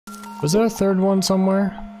Was there a third one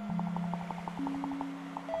somewhere?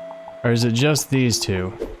 Or is it just these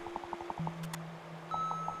two?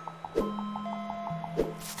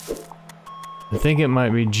 I think it might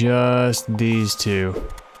be just these two.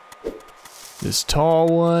 This tall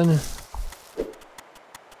one.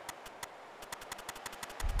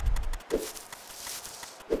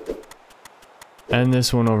 And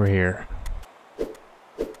this one over here.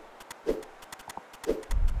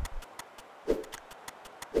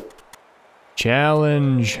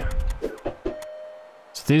 Challenge.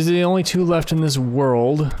 So these are the only two left in this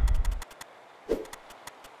world.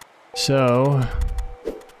 So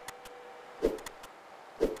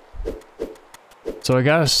I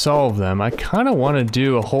gotta solve them. I kind of want to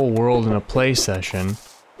do a whole world in a play session.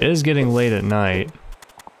 It is getting late at night.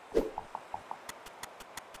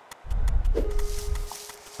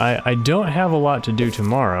 I don't have a lot to do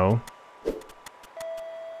tomorrow.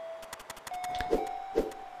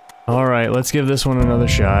 Alright, let's give this one another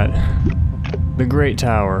shot. The Great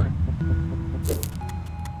Tower.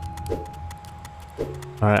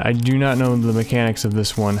 Alright, I do not know the mechanics of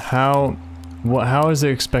this one. How is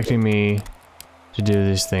it expecting me to do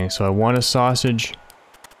these things? So I want a sausage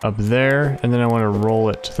up there, and then I want to roll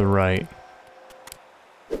it to the right.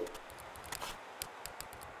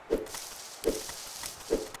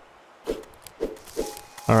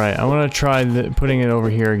 Alright, I want to try putting it over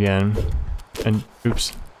here again. And,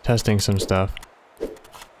 oops, testing some stuff.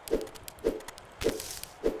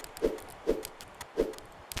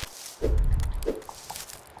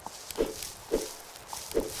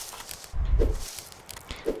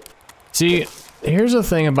 See, here's the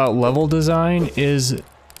thing about level design is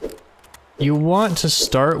you want to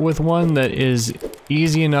start with one that is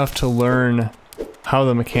easy enough to learn how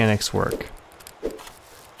the mechanics work.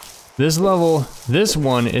 This level, this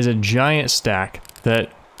one is a giant stack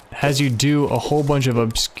that has you do a whole bunch of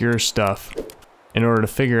obscure stuff in order to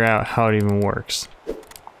figure out how it even works.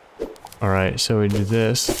 Alright, so we do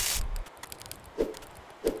this.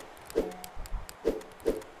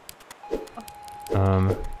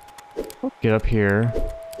 Get up here.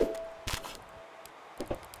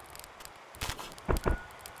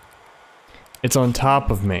 It's on top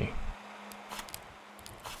of me.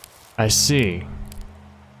 I see.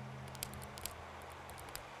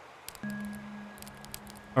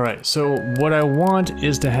 Alright, so what I want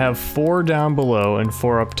is to have 4 down below and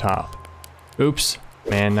 4 up top. Oops.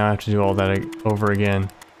 Man, now I have to do all that over again.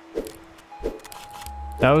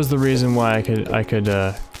 That was the reason why I could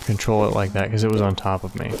control it like that, because it was on top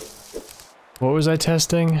of me. What was I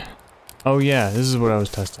testing? Oh yeah, this is what I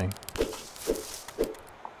was testing.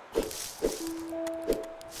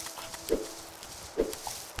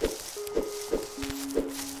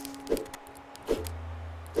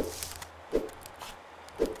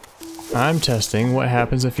 I'm testing what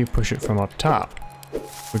happens if you push it from up top,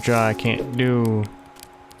 which I can't do.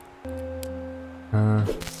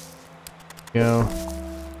 Go.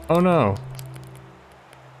 Oh no!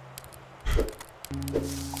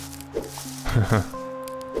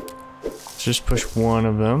 Let's just push one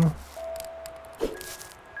of them.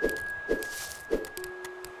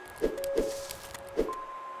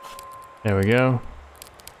 There we go.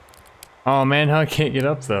 Oh man, how I can't get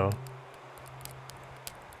up though.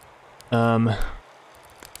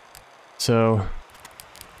 So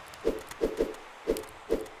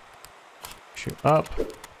push you up.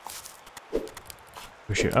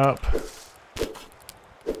 Push you up.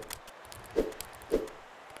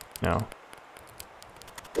 No.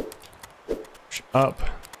 Push up.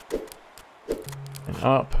 And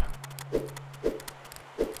up.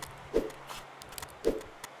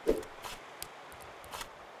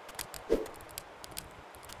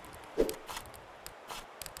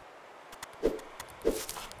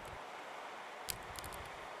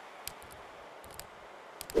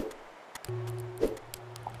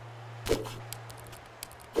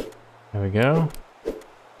 There we go.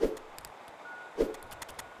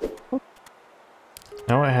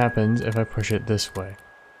 Now what happens if I push it this way?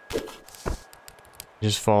 It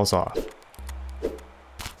just falls off.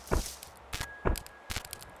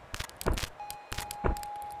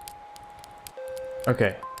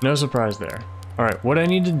 Okay, no surprise there. Alright, what I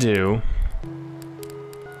need to do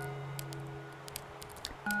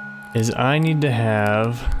is I need to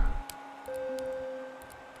have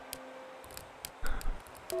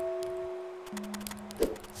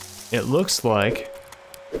it looks like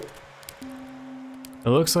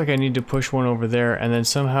I need to push one over there and then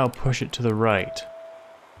somehow push it to the right.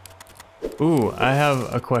 Ooh, I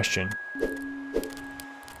have a question.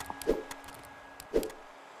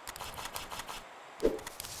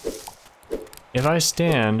 If I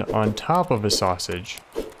stand on top of a sausage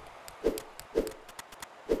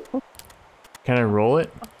Can I roll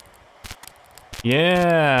it?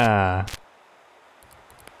 Yeah!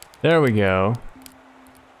 There we go.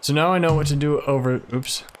 So now I know what to do over...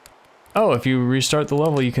 Oops. Oh, if you restart the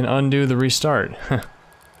level, you can undo the restart.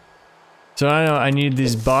 So I know I need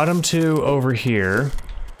these bottom two over here.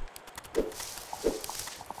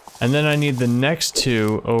 And then I need the next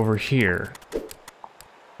two over here.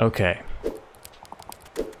 Okay.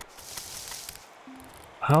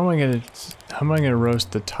 How am I gonna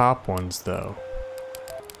roast the top ones though?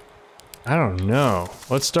 I don't know.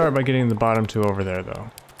 Let's start by getting the bottom two over there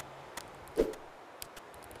though.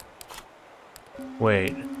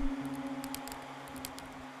 Wait.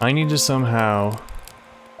 I need to somehow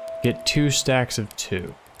get 2 stacks of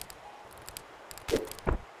 2.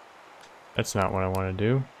 That's not what I want to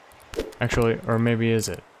do. Actually, or maybe is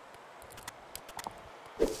it?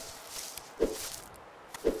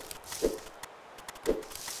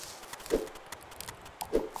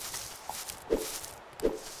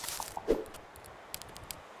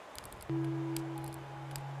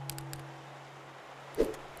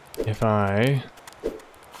 If I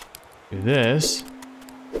do this,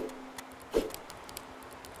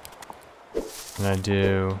 and I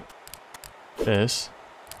do this,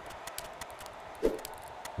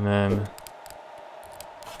 and then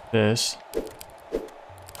this.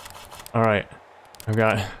 Alright, I've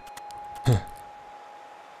got...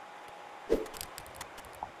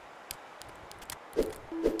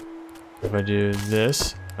 If I do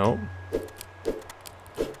this, nope.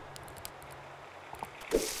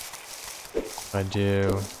 If I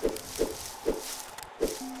do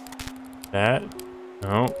that,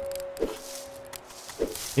 nope.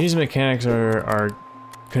 These mechanics are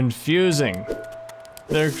confusing.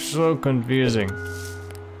 They're so confusing.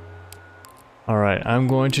 Alright, I'm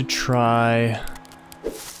going to try...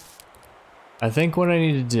 I think what I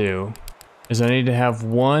need to do is I need to have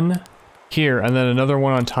one here and then another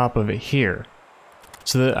one on top of it here.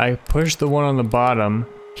 So that I push the one on the bottom,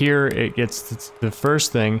 here it gets the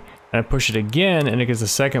first thing, and I push it again and it gets the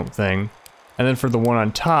second thing. And then for the one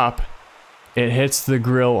on top, it hits the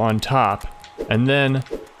grill on top. And then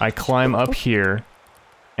I climb up here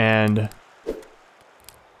and...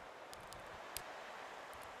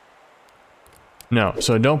 No,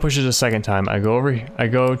 so don't push it a second time. I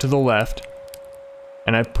go to the left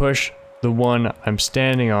and I push the one I'm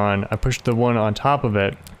standing on. I push the one on top of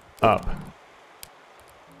it up.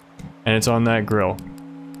 And it's on that grill.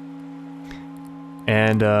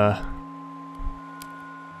 And I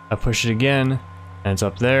push it again and it's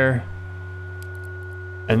up there.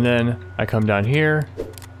 And then I come down here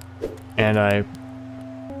and I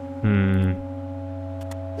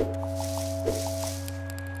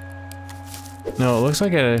No, it looks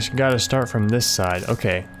like I gotta start from this side.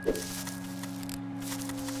 Okay.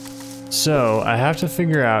 So, I have to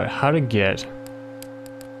figure out how to get...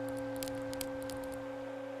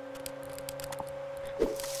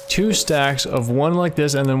 two stacks of one like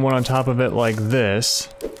this and then one on top of it like this.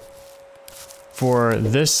 For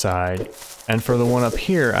this side. And for the one up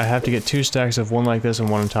here, I have to get 2 stacks of one like this and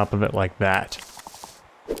one on top of it like that.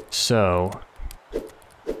 So...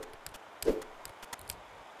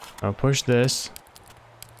 I'll push this,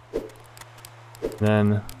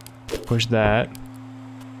 then push that,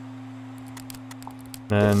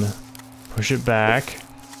 then push it back.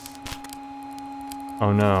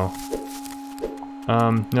 Oh no.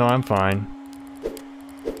 No, I'm fine.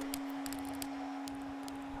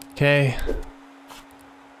 Okay.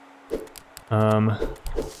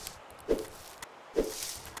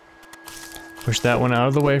 Push that one out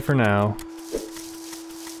of the way for now.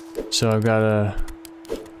 So I've gotta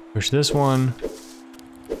push this one.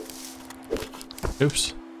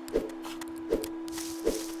 Oops.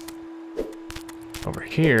 Over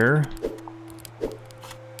here.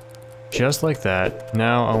 Just like that.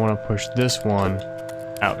 Now I want to push this one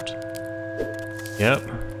out. Yep.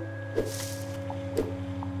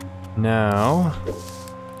 Now,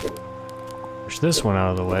 push this one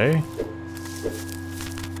out of the way.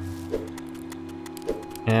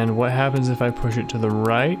 And what happens if I push it to the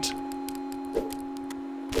right?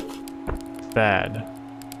 Bad.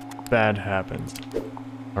 Bad happens.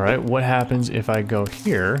 Alright, what happens if I go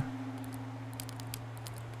here?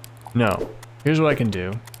 No. Here's what I can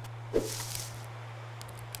do.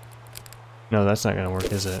 No, that's not gonna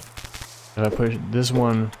work, is it? If I push this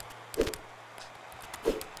one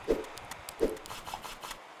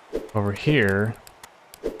over here,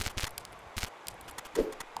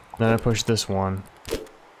 then I push this one.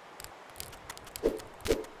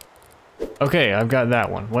 Okay, I've got that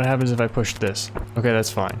one. What happens if I push this? Okay, that's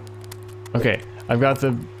fine. Okay, I've got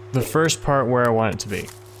the first part where I want it to be.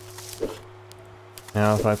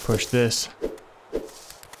 Now if I push this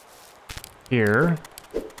here.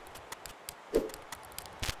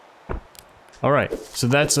 Alright, so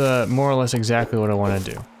that's more or less exactly what I want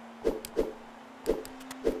to do.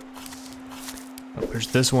 I'll push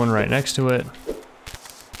this one right next to it.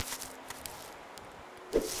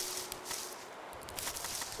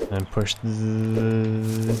 And push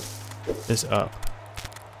this up.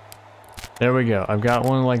 There we go. I've got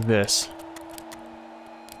one like this.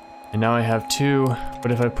 And now I have two,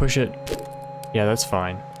 but if I push it... Yeah, that's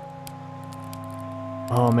fine.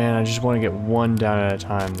 Oh man, I just want to get one down at a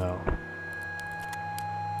time though.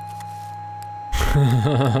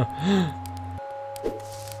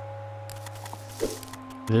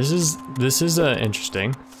 This is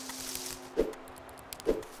interesting.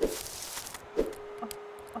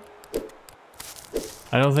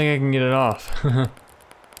 I don't think I can get it off.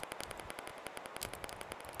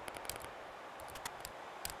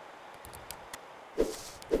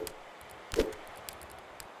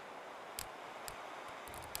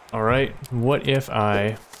 Alright, what if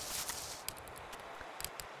I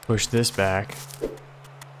push this back?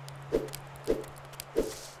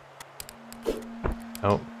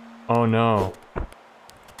 Oh. Oh no.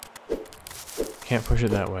 Can't push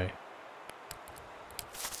it that way.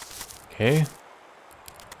 Okay.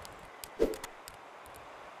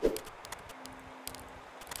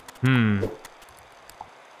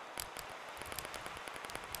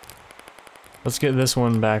 Let's get this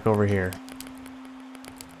one back over here.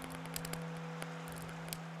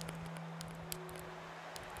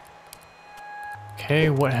 Okay,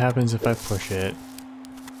 what happens if I push it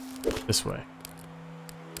this way?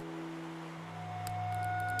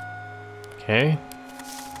 Okay.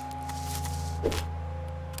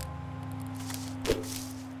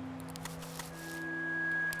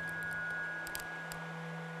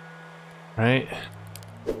 Right.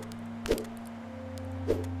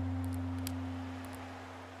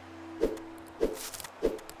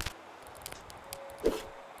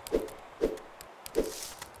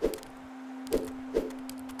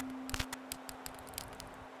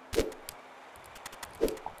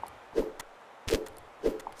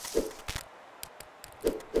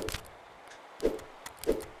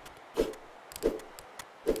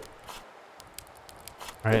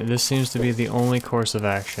 Alright, this seems to be the only course of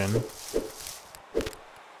action.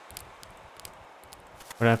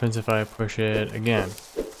 What happens if I push it again?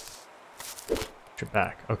 Push it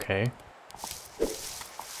back, okay.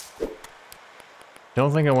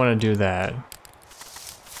 Don't think I want to do that.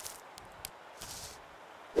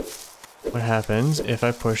 What happens if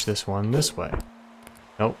I push this one this way?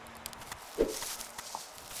 Nope.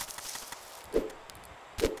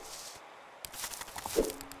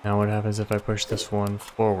 Now what happens if I push this one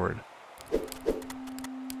forward?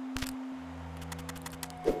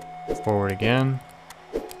 Forward again.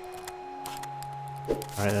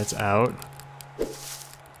 Alright, that's out.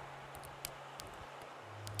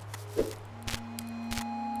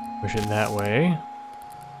 Push it that way.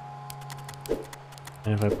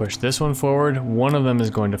 And if I push this one forward, one of them is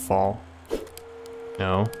going to fall.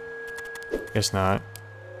 No. Guess not.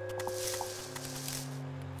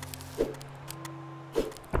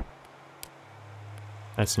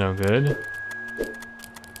 That's no good.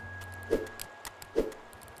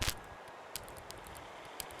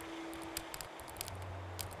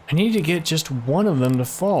 I need to get just one of them to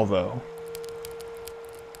fall, though.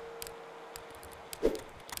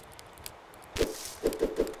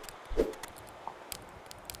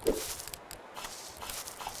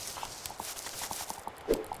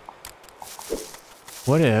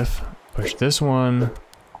 What if push this one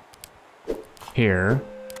here,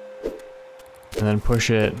 and then push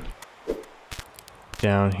it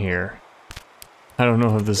down here? I don't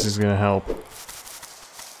know if this is gonna help.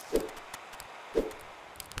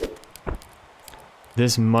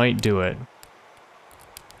 This might do it.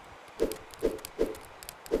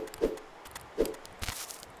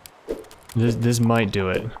 This might do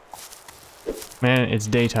it. Man, it's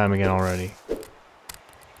daytime again already.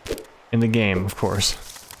 In the game, of course.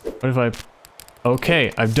 What if I...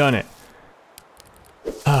 Okay, I've done it.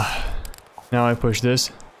 Now I push this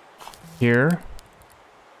here.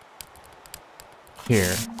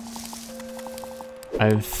 Here.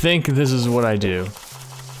 I think this is what I do.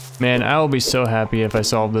 Man, I will be so happy if I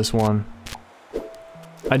solve this one.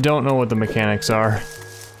 I don't know what the mechanics are.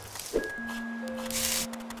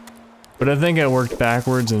 But I think I worked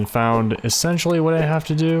backwards and found essentially what I have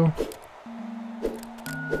to do.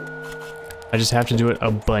 I just have to do it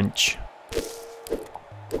a bunch.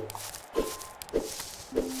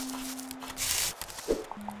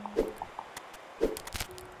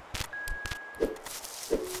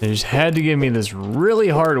 They just had to give me this really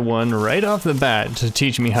hard one right off the bat to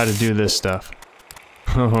teach me how to do this stuff.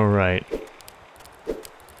 Alright.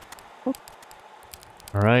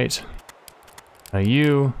 Alright. Now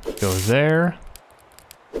you go there.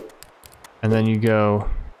 And then you go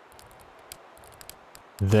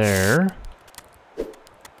there.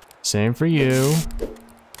 Same for you.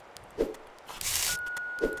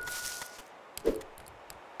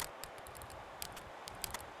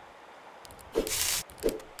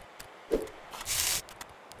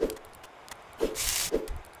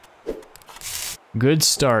 Good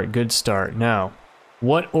start, good start. Now,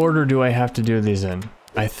 what order do I have to do these in?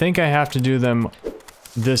 I think I have to do them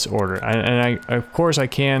this order. And of course I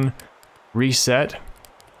can reset.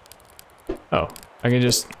 Oh, I can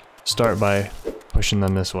just start by pushing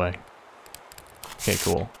them this way. Okay,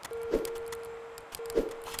 cool.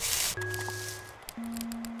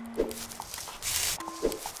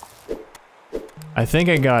 I think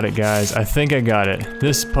I got it, guys. I think I got it.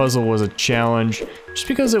 This puzzle was a challenge just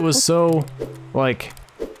because it was so, like,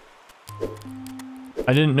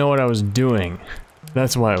 I didn't know what I was doing.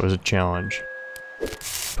 That's why it was a challenge.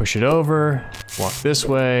 Push it over, walk this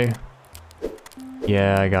way.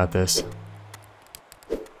 Yeah, I got this.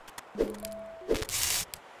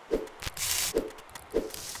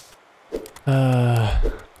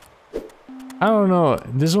 I don't know.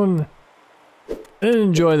 This one, I didn't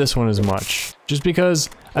enjoy this one as much, just because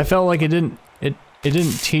I felt like it didn't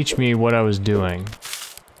teach me what I was doing.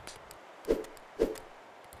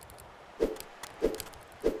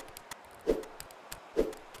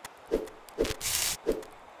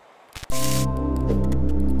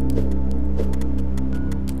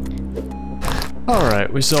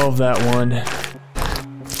 Alright, we solved that one.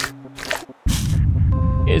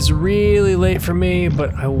 It's really late for me,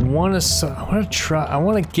 but I want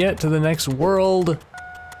to get to the next world.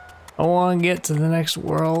 I want to get to the next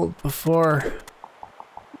world before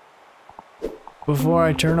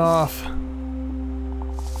I turn off.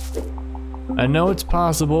 I know it's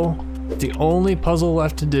possible. It's the only puzzle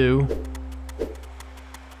left to do.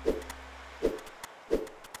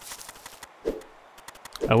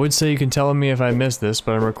 I would say you can tell me if I missed this,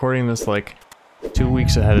 but I'm recording this like 2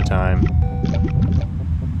 weeks ahead of time.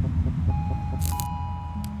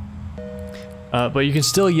 But you can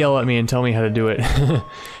still yell at me and tell me how to do it.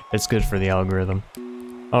 It's good for the algorithm.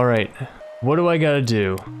 Alright, what do I gotta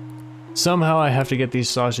do? Somehow I have to get these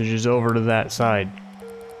sausages over to that side.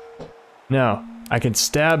 Now, I can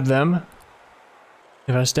stab them.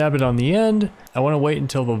 If I stab it on the end, I want to wait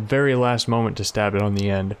until the very last moment to stab it on the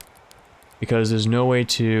end. Because there's no way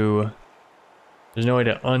to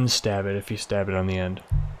unstab it if you stab it on the end.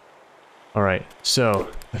 Alright, so,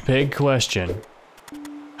 the big question.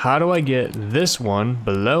 How do I get this one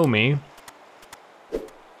below me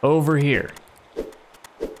over here?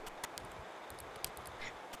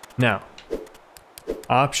 Now,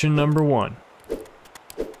 option number one.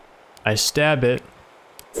 I stab it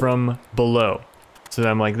from below. So that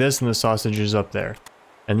I'm like this and the sausage is up there.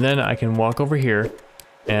 And then I can walk over here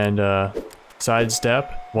and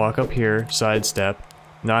sidestep, walk up here, sidestep.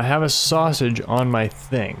 Now I have a sausage on my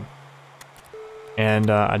thing. And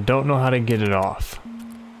I don't know how to get it off.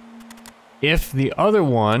 If the other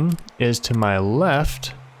one is to my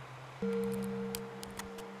left,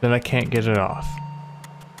 then I can't get it off.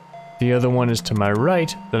 If the other one is to my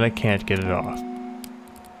right, then I can't get it off.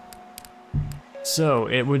 So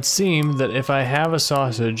it would seem that if I have a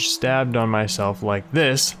sausage stabbed on myself like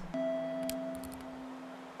this,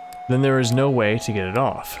 then there is no way to get it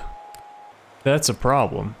off. That's a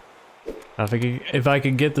problem. Now, if I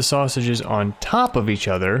could get the sausages on top of each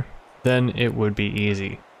other, then it would be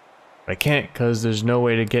easy. But I can't because there's no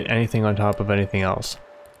way to get anything on top of anything else.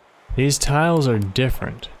 These tiles are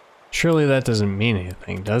different. Surely that doesn't mean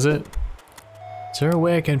anything, does it? Is there a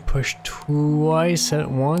way I can push twice at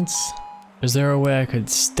once? Is there a way I could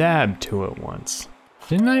stab two at once?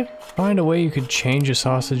 Didn't I find a way you could change a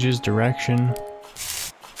sausage's direction?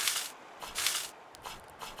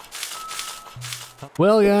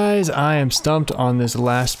 Well guys, I am stumped on this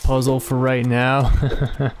last puzzle for right now.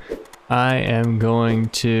 I am going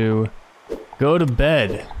to go to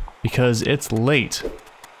bed because it's late.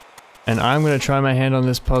 And I'm going to try my hand on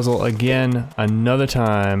this puzzle again another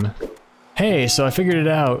time. Hey, so I figured it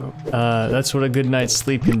out. That's what a good night's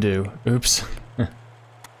sleep can do. Oops.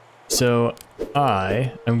 So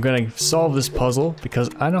I am going to solve this puzzle because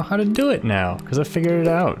I know how to do it now because I figured it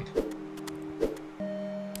out.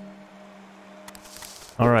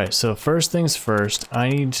 Alright, so first things first, I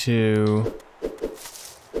need to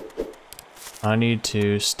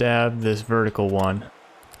stab this vertical one.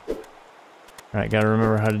 Alright, gotta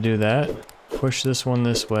remember how to do that. push this one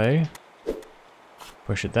this way.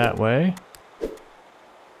 Push it that way.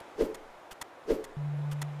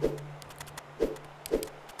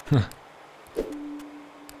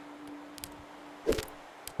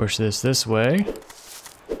 Push this way.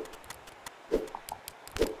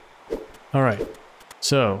 Alright,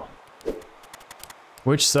 so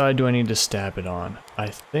which side do I need to stab it on? I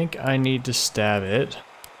think I need to stab it.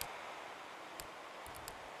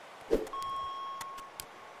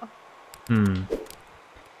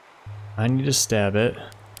 I need to stab it.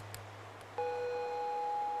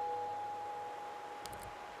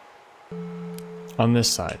 On this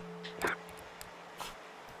side.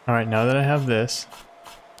 Alright, now that I have this,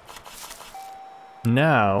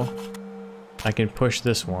 now I can push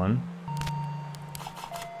this one.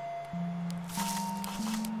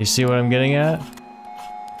 You see what I'm getting at?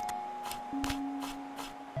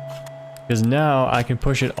 Because now I can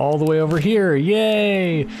push it all the way over here.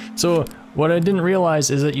 Yay! So what I didn't realize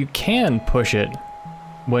is that you can push it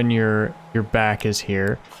when your back is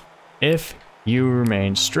here if you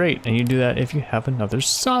remain straight, and you do that if you have another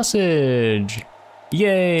sausage.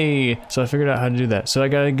 Yay! So I figured out how to do that. So I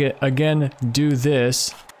gotta do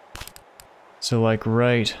this. So like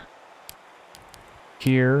right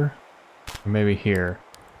here, or maybe here.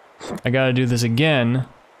 I gotta do this again,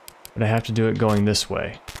 but I have to do it going this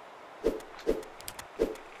way.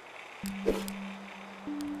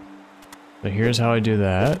 So here's how I do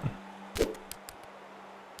that.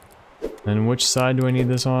 And which side do I need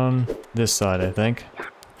this on? This side, I think.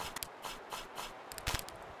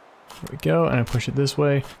 There we go, and I push it this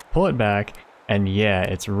way, pull it back, and yeah,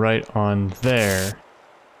 it's right on there.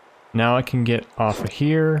 Now I can get off of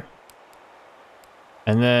here,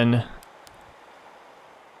 and then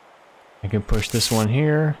I can push this one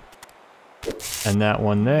here, and that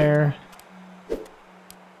one there.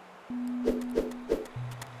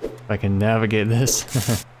 If I can navigate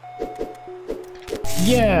this.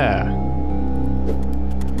 Yeah!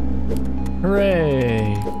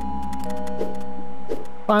 Hooray!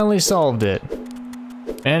 Finally solved it.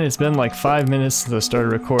 And it's been like 5 minutes since I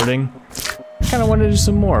started recording. Kinda want to do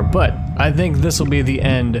some more, but I think this will be the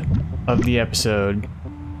end of the episode.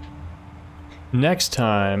 Next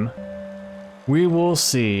time, we will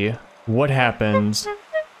see what happens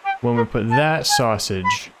when we put that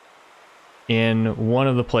sausage in one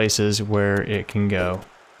of the places where it can go.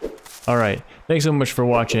 Alright, thanks so much for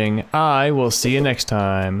watching. I will see you next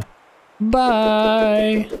time.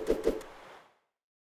 Bye!